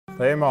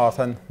Հիմա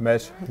արդեն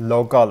մեր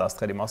լոկալ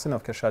աստղերի մասին,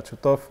 ովքեր շատ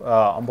շուտով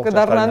ամբողջ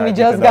աշխարհին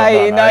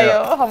միջազգային,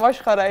 այո,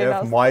 համաշխարհային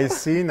աստղ։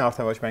 Մայիսին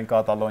արդեն ոչ միայն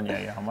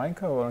Կատալոնիայի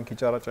համայնքը, որոնք քիչ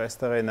առաջ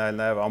այստեղ էին,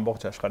 այլ նաև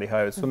ամբողջ աշխարհի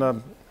հայությունը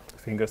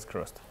fingers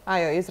crossed։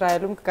 Այո,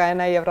 Իսրայելում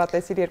կայանա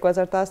Եվրատեսիլ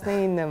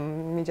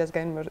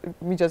 2019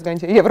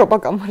 միջազգային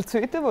եվրոպական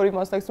մրցույթը, որի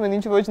մասնակցում են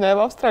ինչ ոչ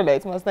նաև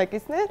Ավստրալիայից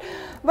մասնակիցներ,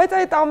 բայց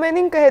այդ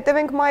ամենին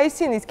կհետևենք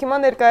մայիսին, իսկ հիմա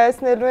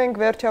ներկայացնելու ենք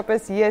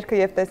վերջապես երգը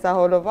եւ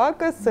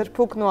տեսահոլովակը,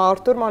 Սրբուկն ու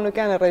Արտուր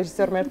Մանուկյանը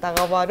ռեժիսոր մեր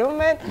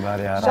տաղավարում են։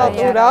 Շատ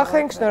ուրախ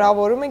ենք,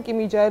 շնորհավորում ենք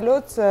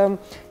իմիջայլոց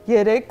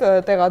երեք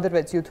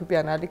տեղադրվեց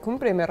YouTube-յան ալիքում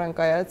պրեմիերան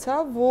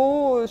կայացավ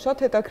ու շատ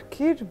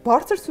հետաքրքիր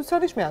բարձր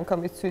ցուցանիշ մի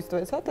անգամից ցույց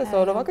տվեց, հա,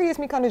 տեսահոլովակը։ Ես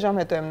մի քանի ժամ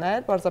հետո եմ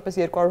նայել, պարզապես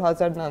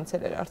 200,000-ն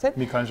անցել էր արդեն։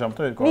 Մի քանի ժամ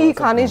հետո 200,000։ Մի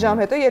քանի ժամ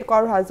հետո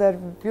 200,000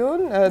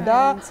 view-ն,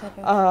 դա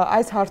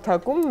այս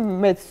հարթակում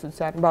մեծ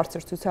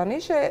բարձր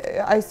ցուցանիշ է,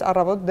 այս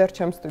առավոտ դեռ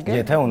չեմ ստուգել։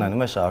 Եթե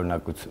ունենում է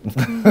շարունակություն։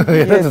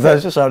 Եթե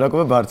ցուցանիշը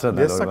շարունակում է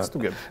բարձրանալ։ Ես սա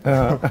կստուգեմ։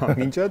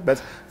 Մինչ այդ, բայց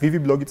VV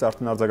blog-ից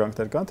արդեն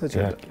արձագանքներ կան, թե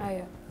չէ։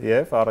 Այո։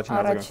 Եվ առաջին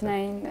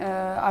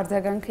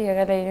արձագանքը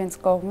եղել է իրենց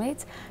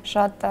կողմից,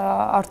 շատ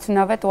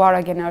արդյունավետ ու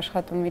արագ են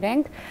աշխատում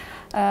իրենք,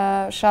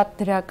 շատ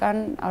դրական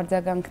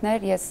արձագանքներ,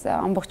 ես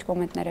ամբողջ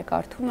կոմենտները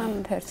կարդում եմ,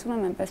 ընթերցում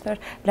եմ, այնպես որ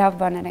լավ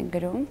բաներ են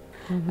գրում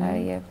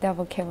եւ դա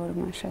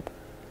ոգևորում է շատ։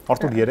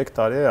 Արտուր 3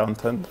 տարի է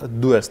արդեն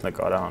դու ես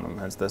նկարահանում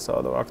հենց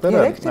տեսահոլովակները։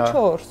 3 թե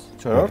 4։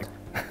 4։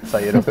 Սա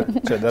երբ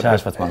չէ դեռ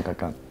Չհաշված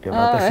մանկական։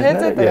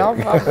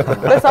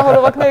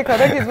 Տեսահոլովակների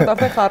քարակից ու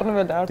արդեն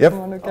խառնվել է Արտուր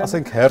Մանուկյանը։ Եվ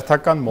ասենք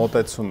հերթական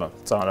մոտեցումը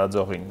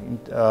ծանրաձողին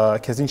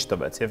քեզ ինչ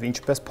տվեց եւ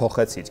ինչպես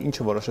փոխեցիր,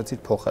 ինչը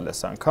որոշեցիր փոխել ես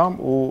անգամ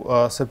ու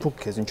Սրբուկ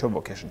քեզ ինչով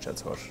ոգեշնչեց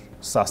որ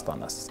սա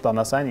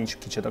ստանաս այն ինչ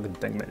քիչ հետո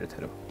գտնենք մեր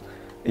եթերում։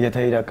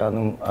 Եթե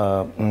իրականում,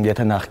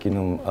 եթե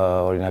նախկինում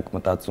օրինակ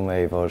մտածում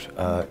էի,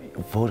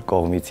 որ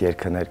կողմից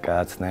երգը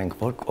ներկայացնենք,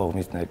 որ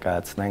կողմից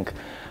ներկայացնենք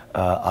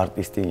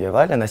արտիստին եւ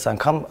այլն, այս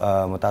անգամ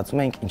մտածում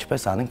էինք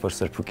ինչպես անենք, որ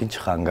Սրբուկին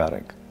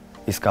չխանգարենք։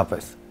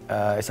 Իսկապես,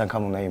 այս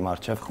անգամ ունեի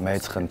մարչև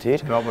մեծ խնդիր,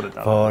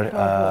 որ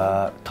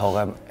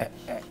թողեմ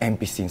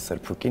այնպիսին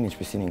Սրբուկին,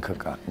 ինչպիսին ինքը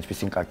կա,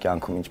 ինչպիսին կա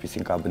կյանքում,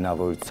 ինչպիսին կա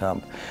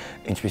բնավորությամբ,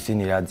 ինչպիսին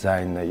իր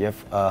ձայնն է եւ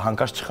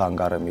հանկարծ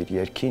չխանգարեմ իր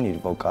երգին, իր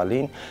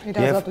վոկալին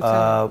եւ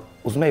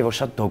ուզում էի որ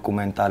շատ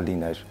դոկումենտալ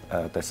լիներ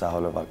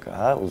տեսահոլովակը,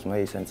 հա, ուզում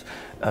էի sense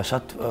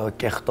շատ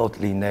կեղտոտ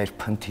լիներ,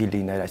 փնթի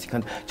լիներ,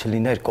 այսինքն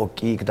չլիներ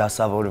կոկիկ,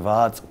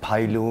 դասավորված,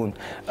 փայլուն,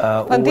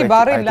 փնթի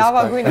բառի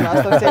լավագույն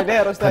իմաստոցիալ է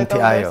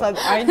ռոստայտով,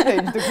 այն չէ,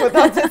 դուք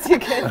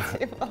մտածեցիք հենց։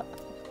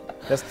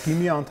 Ես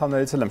թիմի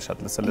անդամներից եմ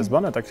շատ լսել այս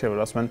բանը, հետաքրքիր է որ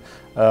ասում են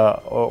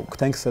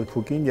օգնենք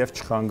Սրբուկին եւ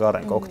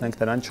չխանգարենք, օգնենք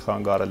նրան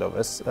չխանգարելով։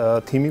 Այս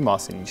թիմի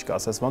մասին ինչ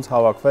կասես, ոնց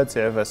հավաքվեց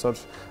եւ այսօր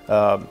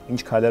ինչ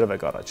քայլերով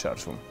եք առաջ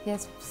շարժվում։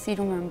 Ես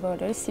սիրում եմ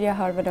բոլորի,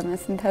 սիրահարվել եմ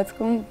այս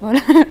ընթացքում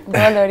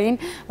բոլորին,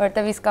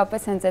 որտեղ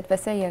իսկապես հենց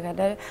այդպես է եղել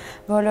է։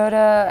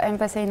 Բոլորը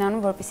այնպես էին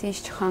անում, որպեսզի ինձ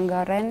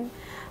չխանգարեն,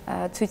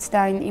 ցույց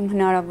տային իմ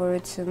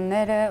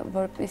հնարավորությունները,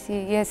 որպեսզի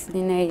ես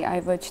լինեի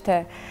այ ոչ թե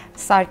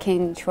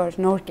սարքեին ինչ-որ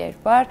նոր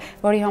կերպար,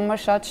 որի համար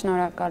շատ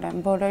շնորհակալ եմ,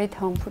 բոլորիդ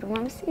համբուրում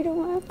եմ, սիրում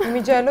եմ։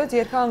 Իմիջայլոց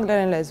երգը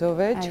անգլերեն լեզվով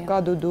է, չկա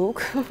դուդուկ,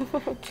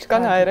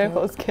 չկան հայերեն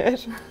խոսքեր։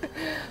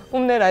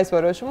 Ումն էր այս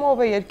որոշումը, ով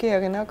է երգի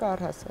հեղինակը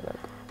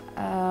առհասարակ։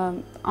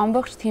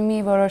 Ամբողջ թիմի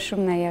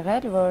որոշումն է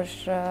եղել, որ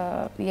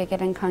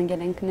եկել ենք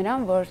հանգել ենք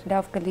նրան, որ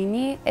լավ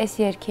կլինի այս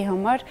երգի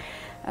համար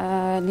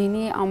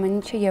լինի ամեն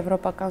ինչը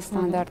եվրոպական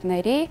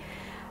ստանդարտների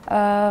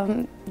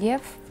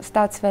եւ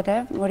ստացվել է,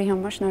 որի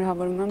համար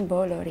շնորհավորում եմ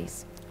բոլորիս։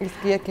 Իսկ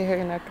երգի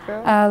հեղինակը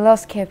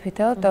Lost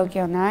Capital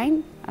Tokyo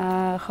 9,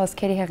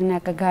 խոսքերի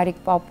հեղինակը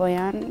Գարիկ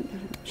Պապոյան,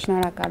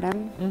 շնորհակալ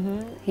եմ։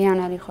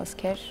 Հիանալի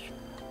խոսքեր։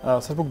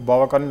 Սրբուկ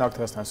բավականին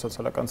ակտիվist է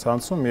սոցիալական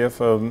ցանցում եւ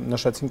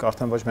նշեցինք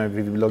արդեն ոչ միայն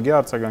վիդեոբլոգի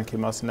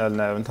արձագանքի մասին, այլ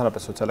նաեւ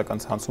ընդհանրապես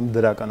սոցիալական ցանցում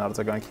դրական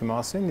արձագանքի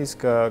մասին,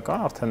 իսկ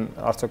կան արդեն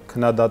արդյոք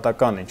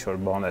քննադատական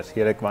ինչ-որ բաներ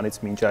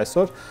Երևանից մինչ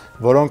այսօր,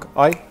 որոնք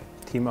այ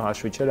թիմը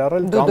հաշվի չէր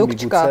առել կամ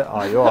միգուցե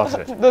այո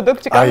արժեր։ Դուդուկ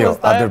չկա։ Այո,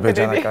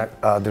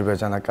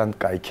 ադրբեջանական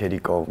կայքերի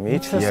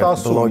կողմից եւ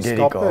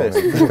բլոգերի կողմից։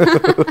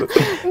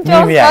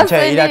 Միմիա,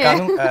 չէ,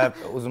 իրականում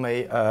ուզում էի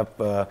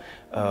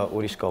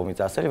ուրիշ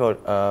կողմից ասել, որ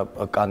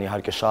կան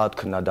իհարկե շատ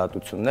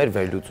քննադատություններ,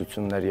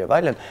 վերլուծություններ եւ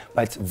այլն,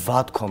 բայց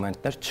վատ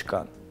կոմենտներ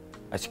չկան։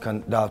 Այսինքն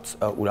դա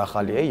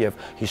ուրախալի է եւ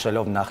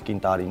հիշելով նախկին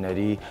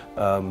տարիների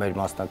մեր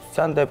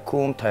մասնակցության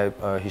դեպքում, թե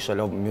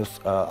հիշելով մյուս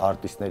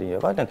արտիստների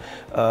եւ այլն,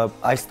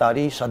 այս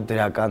տարի շատ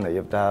դրական է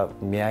եւ դա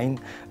միայն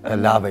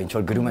լավ է, ինչ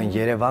որ գրում են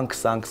Երևան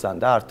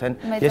 2020, դա արդեն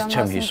ես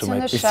չեմ հիշում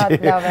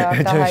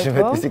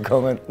այդպիսի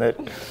կոմենտներ։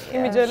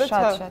 Իմիջայլոց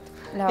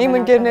իմ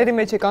ընկերների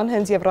մեջ կան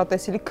հենց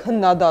Եվրատեսիլի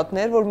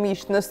քննադատներ, որ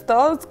միշտ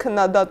նստած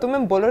քննադատում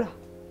են բոլոր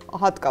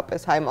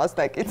հատկապես հայ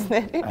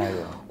մասնակիցներին։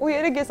 Ու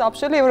երեք ես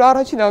ապշել եմ, որ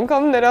առաջին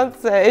անգամ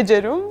նրանց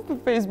էջերում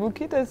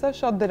Facebook-ի տեսա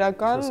շատ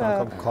դրական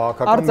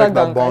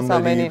արձագանք այս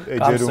ամենին։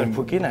 Կամ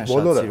Սրբուկին են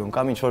շատ սիրում,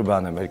 կամ ինչ-որ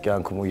բան է մեր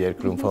կյանքում ու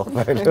երկրում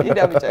փոխվել։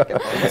 Իրավիճակ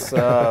է։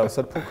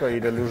 Սրբուկը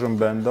իր Illusion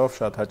Band-ով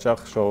շատ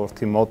հաճախ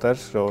ժողովրդի մոտ էր,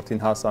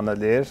 ժողովրդին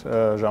հասանելի էր,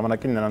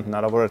 ժամանակին նրան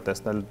հնարավոր էր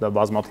տեսնել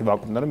բազմաթիվ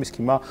ակումբներում,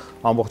 իսկ հիմա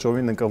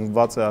ամբողջովին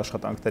ընկղմված է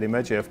աշխատանքների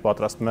մեջ եւ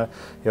պատրաստվում է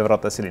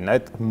Եվրատեսիլին։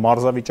 Այդ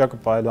մարզավիճակը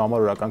պահելու համար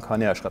օրական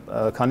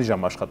քանի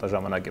ժամ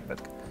աշխատաժամանակ է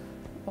պետք։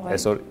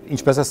 Այսօր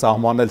ինչպես է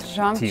սահմանել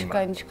Ժամ թիմը։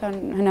 չկա, ինչքան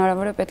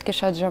հնարավոր է պետք է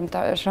շատ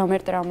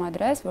ժամեր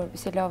տրամադրես,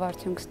 որպեսզի լավ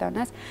արդյունք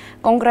ստանաս։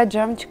 Կոնկրետ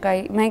ժամ չկա։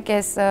 Մենք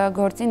այս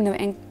գործին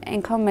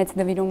այնքան մեծ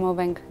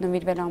նվիրումով ենք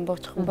նվիրվել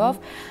ամբողջ խմբով։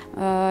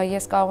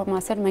 Ես կարող եմ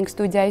ասել, մենք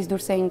ստուդիայից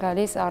դուրս էինք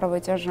գալիս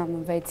առավոտյան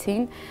ժամը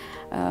 6-ին,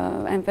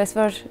 այնպես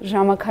որ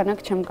ժամականակ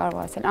չեմ կարող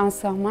ասել,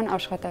 անսահման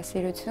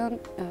աշխատասիրություն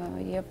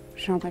եւ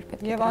ժամեր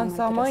պետք է։ Եվ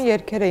անսահման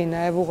երգեր էին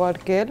նաեւ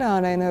ուղարկել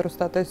հանրային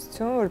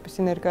հեռուստատեսություն,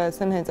 որպեսզի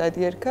ներկայացնեն հենց այդ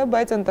երգը,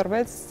 բայց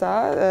ընտրվեց սա,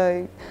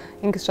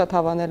 ինքս շատ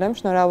հավանել եմ,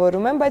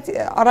 շնորհավորում եմ, բայց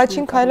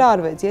առաջին քայլը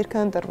արվեց, երգը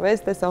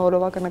ընտրվեց,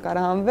 տեսահոլովակը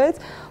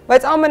նկարահանվեց,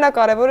 բայց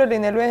ամենակարևորը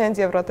լինելու է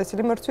հենց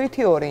Եվրատեսիլի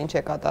մրցույթի օրը ինչ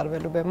է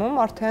կատարվելու բեմում,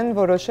 արդեն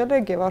որոշել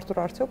եք եւ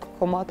Արտուր արդյոք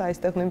քո մատը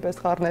այստեղ նույնպես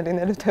խառնել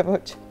լինելու թե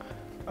ոչ։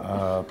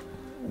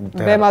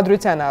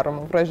 Բեմադրության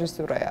առումով,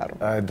 ռեժիսուրայի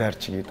առումով։ Դեռ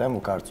չգիտեմ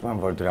ու կարծում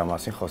եմ, որ դրա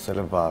մասին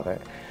խոսելը վաղ է,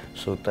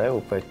 շուտ է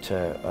ու պետք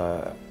չէ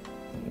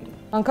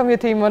Անկամ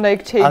եթե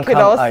իմանայիք չէիք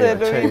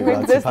ասելու,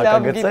 մենք դες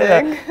լավ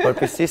գիտենք,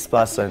 որպեսզի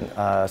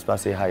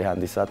սպասի հայ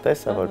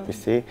հանդիսատեսը,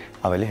 որպեսզի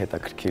ավելի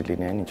հետաքրքիր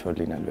լինեն ինչ որ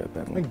լինելու է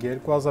բեմում։ Մենք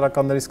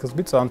 2000-ականների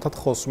սկզբից անդադ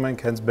խոսում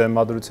ենք հենց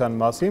բեմադրության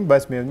մասին,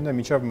 բայց միևնույն է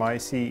մինչև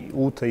մայիսի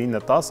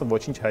 8-9, 10-ը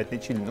ոչինչ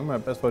հայտնի չի լինում,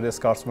 այնպես որ ես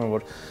կարծում եմ,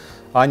 որ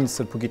այն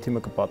Սրբուկի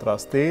թիմը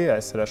կպատրաստի,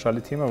 այս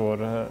հրաշալի թիմը,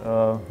 որ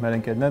մեր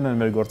ընկերներն են,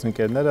 մեր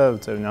գործընկերները,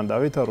 Ծերունյան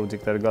Դավիթը,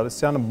 Ռուդիկ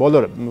Տեր-Գալստյանը,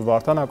 բոլորը,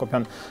 Վարդան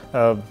Հակոբյան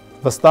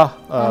վստահ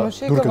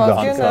դուր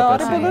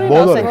կգան։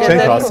 Բոլորը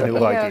չենք հասցնի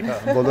ուղղակի,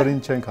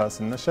 բոլորին չենք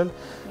հասցնի նշել։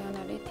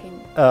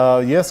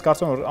 Ես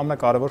կարծում եմ, որ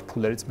ամենակարևոր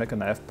փուլերից մեկը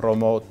նաև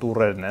պրոմո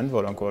տուրերն են,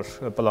 որոնք որ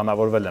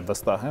պլանավորվել են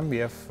վստահ եմ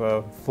եւ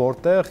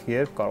որտեղ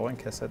երբ կարող են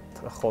քեզ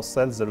հետ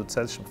խոսել,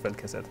 զրուցել, շփվել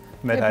քեզ հետ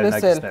մեր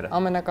հայրենակիցները։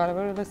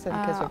 Ամենակարևորը լսել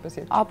քեզ որպես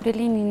երբ։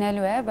 Ապրիլին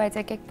լինելու է,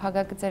 բայց եկեք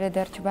փակագծերը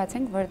դեռ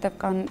չբացենք, որովհետեւ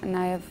կան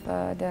նաև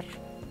դեռ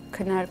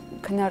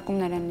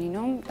քննարկումներ են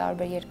լինում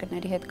տարբեր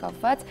երկրների հետ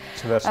կապված,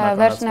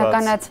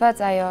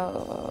 վերջնականացված այո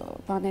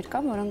բաներ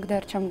կան, որոնք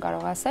դեռ չեմ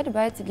կարող ասել,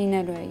 բայց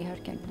լինելու է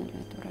իհարկե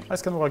լինելու է տուրեր։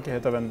 Այսինքն ուղղակի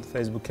հետևեն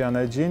Facebook-յան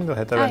էջին,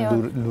 հետևեն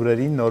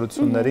լուրերին,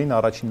 նորություններին,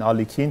 առաջին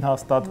ալիքին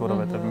հաստատ,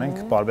 որովհետև մենք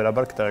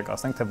բարբերաբար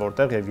կտեղեկացնենք, թե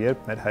որտեղ եւ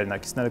երբ մեր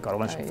հայրենակիցները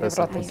կարող են շփվել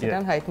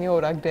Եվրատեսիլյան հայտնի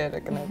օրագրերը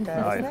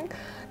կներկայացնենք։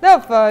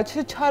 Լավ,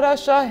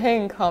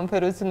 չչարաշահենք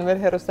համբերությունը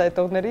մեր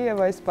հեռուստայտողների եւ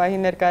այս պահի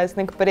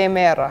ներկայացնենք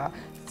պրեմիերա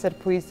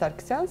Սրբուի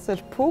Սարգսյան,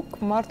 Սրբուկ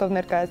մարտով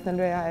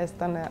ներկայացնելու է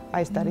Հայաստանը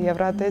այս տարի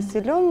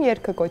Եվրատեսիլում,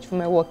 երգը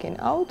կոչվում է Walking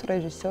Out,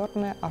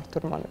 ռեժիսորն է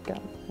Արտուր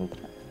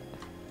Մանուկյանը։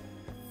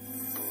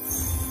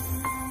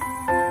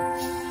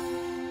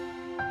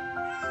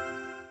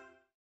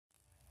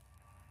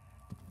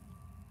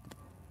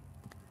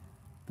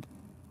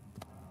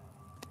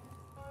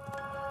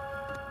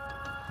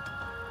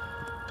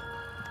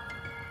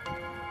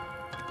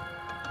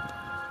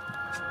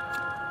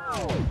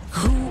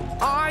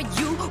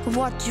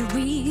 What you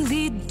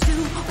really do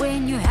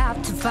when you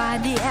have to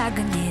fight the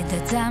agony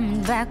that's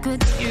coming back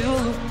at you.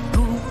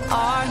 Who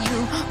are you?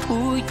 Who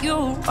you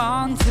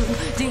run to?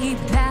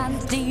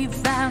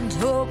 Defend,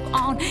 hope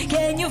on.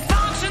 Can you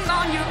function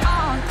on your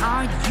own?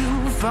 Are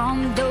you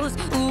from those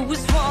who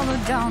swallow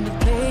down the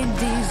pain,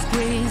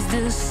 disgrace,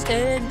 the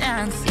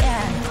sentence?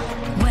 Yeah,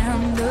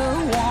 when the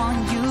one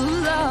you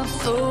love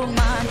so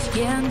much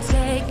can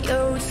take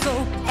your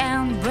soul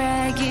and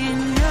break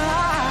it down.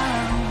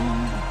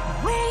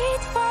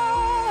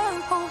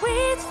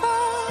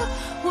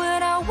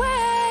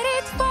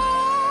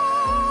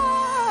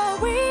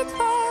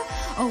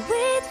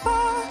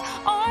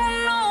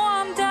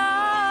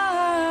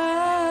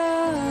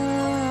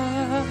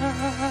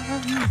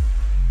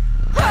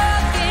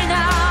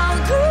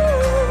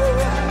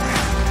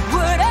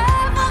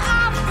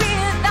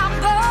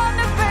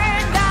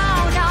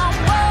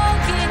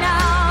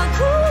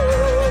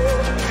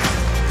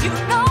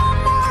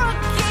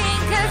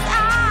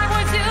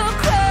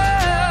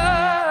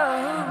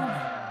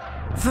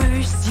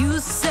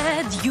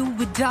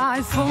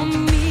 Die for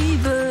me,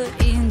 but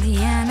in the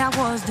end I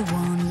was the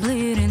one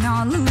bleeding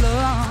all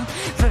alone.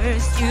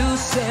 First you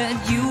said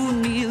you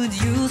kneeled,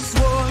 you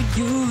swore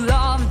you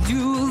loved,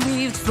 you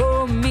lived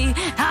for me.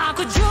 How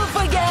could you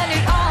forget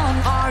it all?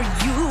 Are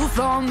you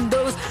from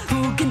those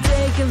who can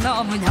take a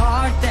loving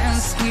heart and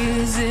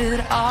squeeze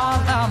it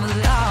all out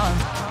loud?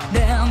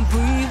 Then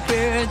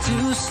prepare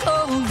to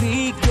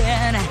slowly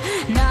get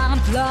not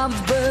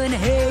loved but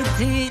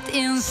hated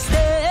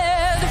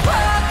instead.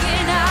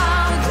 Walking out.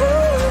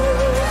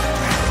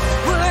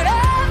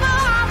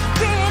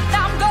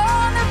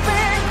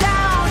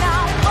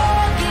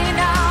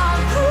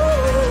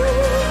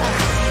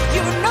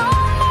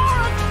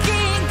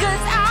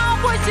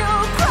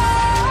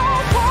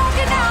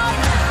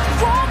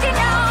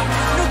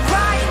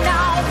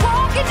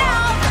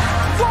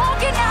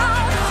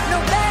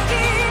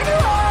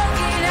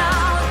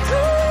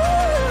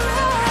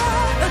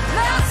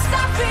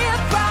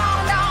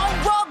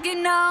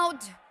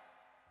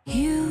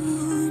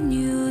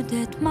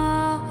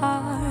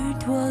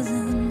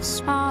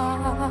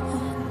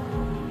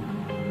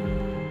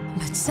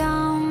 but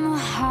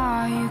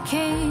somehow you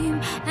came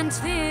and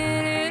fit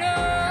it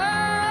all.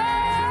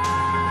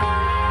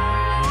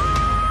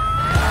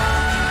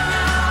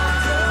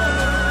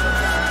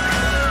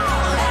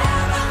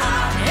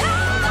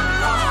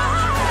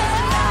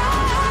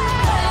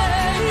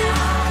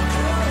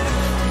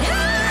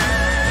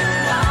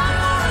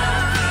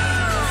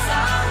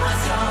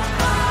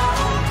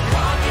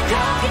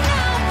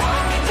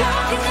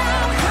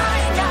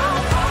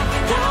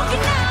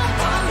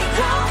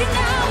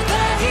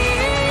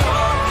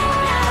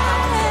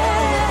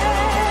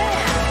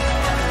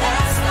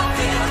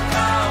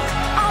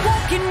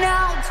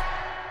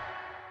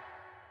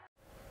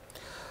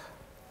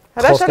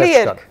 Հրաշալի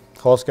երգ։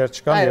 Խոսքեր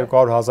չկան,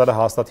 200,000-ը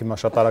հաստատ հիմա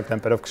շատ արագ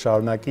տեմպերով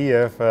կշարունակի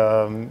եւ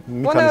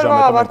մի քանի ժամ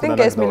հետո ավարտին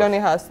կես միլիոնի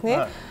հասնի։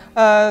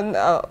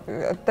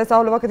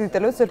 Տեսահոլովակը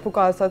դիտելուց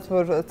Սրբուկը ասաց,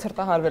 որ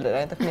ցրտահարվել էր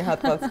այնտեղ մի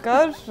հատված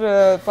կար,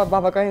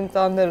 բավականին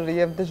ծանր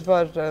եւ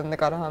դժվար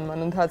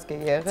նկարահանման ընթացք է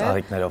եղել։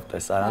 Ծաղիկներով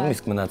տեսարան,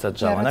 իսկ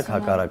մնացած ժամանակ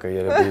հակառակը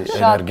երևի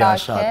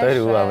էներգիան շատ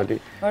էր ու ավելի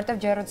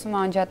որտեվ ջերուցումը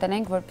անջատել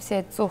ենք, որպեսզի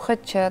այդ ծուխը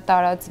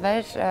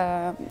չտարածվեր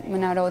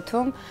մնար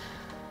օդում։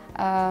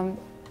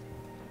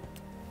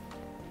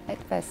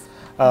 Այդպես։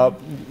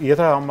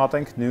 Եթե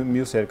համատենք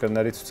մյուս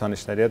երկրների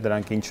ցուցանիշների հետ,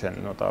 դրանք ինչ են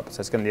նոտաբես,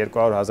 այսինքն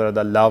 200,000-ը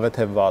դա լավ է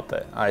թե վատ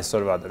է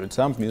այսօրվա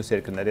դրությամբ մյուս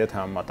երկրների հետ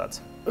համեմատած։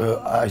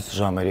 Այս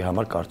ժամերի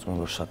համար կարծում եմ,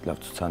 որ շատ լավ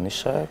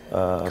ցուցանիշ է։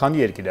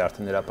 Քանի երկիր է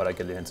արդեն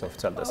հրապարակել իրենց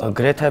օֆիցիալ տեսակ։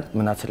 Գրեթե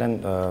մնացել են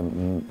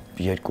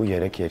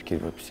 2-3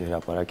 երկիր, որպեսզի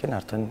հրապարակեն,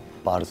 արդեն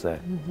պարզ է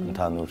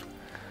ընդհանուր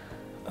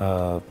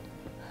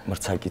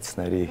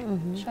մրցակիցների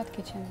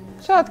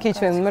Շատ քիչ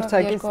են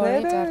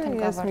մրցակիցները,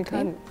 ես մի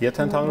քանի։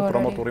 Եթե ընդհանուր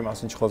պրոմոտորի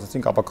մասին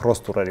չխոսեցինք, ապա քրոս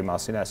տուրերի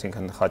մասին,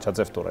 այսինքն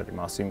խաչաձև տուրերի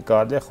մասին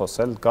կարելի է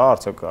խոսել, կա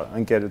արդյոք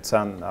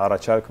ընկերության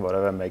առաջարկ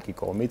որևէ մեկի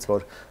կողմից,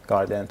 որ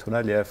կարելի է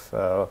ընդունել եւ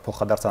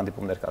փոխադարձ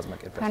հանդիպումներ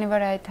կազմակերպել։ Քանի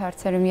որ այդ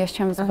հարցերում ես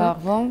չեմ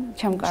զբաղվում,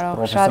 չեմ կարող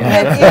շատ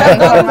մեծ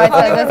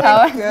ինֆորմացիա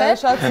հավաքել։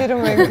 Շատ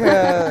սիրում ենք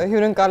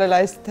հյուրընկալել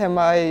այս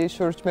թեմայի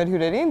շուրջ մեր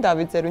հյուրերին,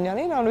 Դավիթ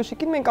Ծերունյանին,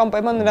 Անուշիկին, մենք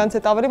անպայման նրանց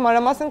հետ ավելի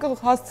մանրամասն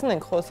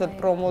կհասցնենք խոսել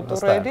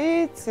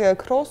պրոմոտորներից,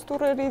 քրոս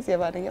տուրերից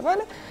եւ այլն եւ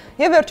այլն։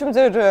 Եվ վերջում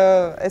ձեր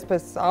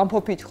այսպես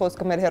ամփոփիչ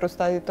խոսքը մեր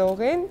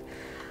հեռուստադիտողին։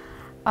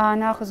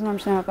 Նախ ուզում եմ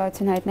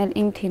շնորհակալություն հայտնել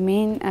իմ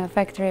թիմին,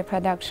 Factory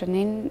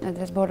Production-ին,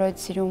 դες բոլորիդ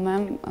սիրում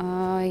եմ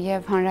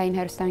եւ հանրային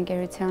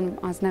հեռուստաընկերության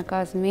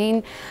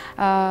անձնակազմին,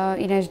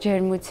 իրենց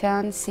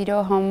ջերմության, սիրո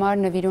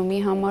համար,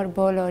 նվիրումի համար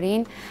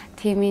բոլորին,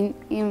 թիմին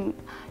իմ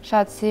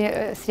շատ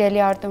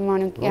սիրելի Արտем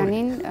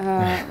Մանուկյանին,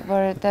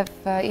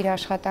 որովհետեւ իր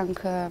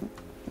աշխատանքը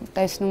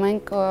տեսնում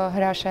ենք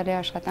հրաշալի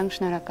աշխատանք,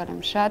 շնորհակալ եմ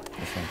շատ։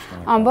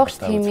 Ամբողջ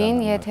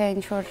թիմին, եթե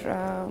ինչ-որ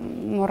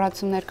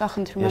մոռացումներ կա,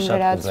 խնդրում եմ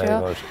վերացրու։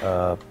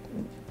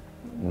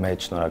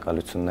 Մեծ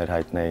շնորհակալություններ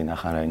հայտնեի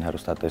նախանային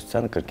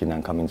հեռուստատեսությանը, կրկին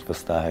անգամ ինձ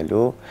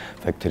վստահելու,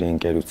 Factory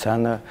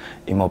ընկերությանը,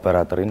 իմ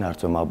օպերատորին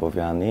Արտем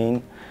Աբովյանին,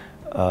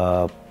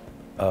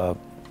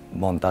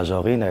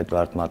 մոնտաժողին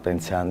Էդվարդ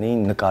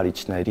Մատենցյանին,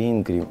 նկարիչներին,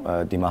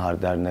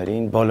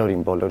 դիմահարդարներին,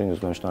 բոլորին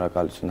ուզում եմ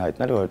շնորհակալություն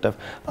հայտնել,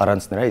 որովհետև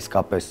առանց նրա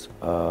իսկապես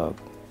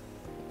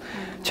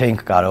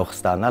չենք կարող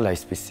ստանալ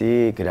այսպիսի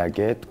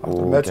գրագետ ու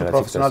մեծ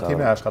պրոֆեսիոնալ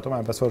թիմ է աշխատում,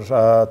 այնպես որ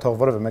թող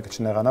որևէ մեկը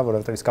չնեղանա,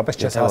 որովհետև իսկապես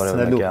չես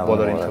հասցնելու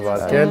բոլորին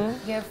թվարկել։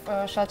 Եվ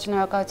շատ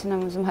շնորհակալություն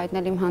եմ ուզում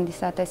հայտնել իմ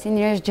հանդիսատեսին,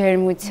 իրենց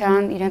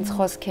ջերմության, իրենց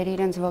խոսքերի,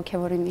 իրենց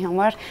ոգևորումի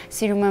համար,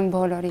 սիրում եմ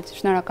բոլորից։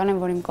 Շնորհակալ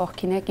եմ, որ իմ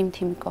կողքին եք, իմ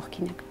թիմի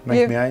կողքին եք։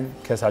 Մենք միայն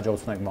քեզ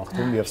հաջողություն ենք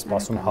մաղթում եւ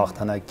սպասում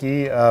հաղթանակի,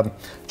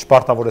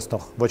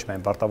 չպարտավորեցնող, ոչ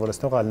միայն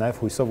պարտավորեցնող, այլ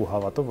նաեւ հույսով ու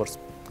հավատով, որ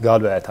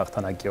գալու է այդ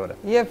հաղթանակի օրը։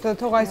 Եվ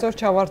թող այսօր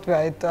չավարտվի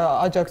այդ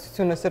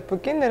աջակցությունը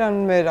Սրբուկին, նրան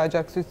մեր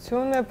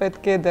աջակցությունը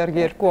պետք է դեռ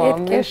 2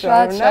 ամիս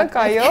շարունակ,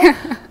 այո,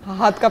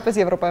 հատկապես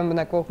Եվրոպայում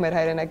բնակվող մեր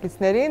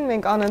հայրենակիցներին,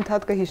 մենք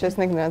անընդհատ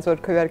կհիշեցնենք նրանց,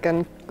 որ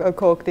քվեարկան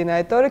քո օգտին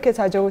այդ օրը, քեզ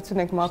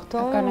հաջողություն ենք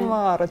մաղթում,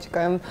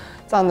 առաջիկայում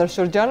ծանր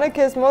շրջան է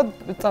քեզ մոտ,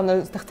 ծանր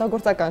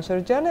ստեղծագործական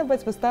շրջան է,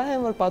 բայց վստահ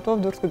եմ, որ պատվով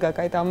դուրս կգաք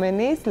այդ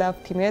ամենից,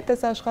 լավ թիմի հետ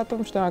ես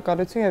աշխատում,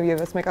 շնորհակալություն եւ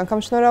եւս մեկ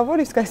անգամ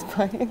շնորհավոր, իսկ այս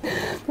բանին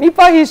մի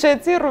պահ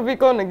հիշեցի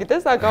Ռուբիկոնը,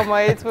 գիտես,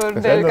 ակամայից, որ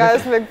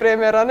ներկայացնում եք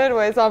պրեմիերաներ,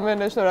 ու այս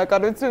ամենը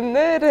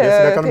շնորհակալություններ,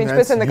 թե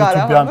ինչպես է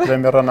նկարահանվում։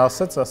 Պրեմիերան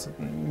ասեց,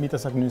 մի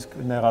տեսակ նույնիսկ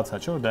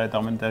նեղացա, չէ՞, որ դա այդ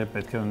ամեն տեղի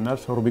պետք է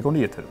ունենար Ռուբիկոնի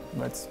եթերում,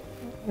 բայց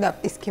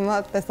Լավ, իսկ հիմա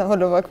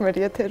տեսահոլովակ մեր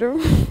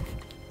եթերում։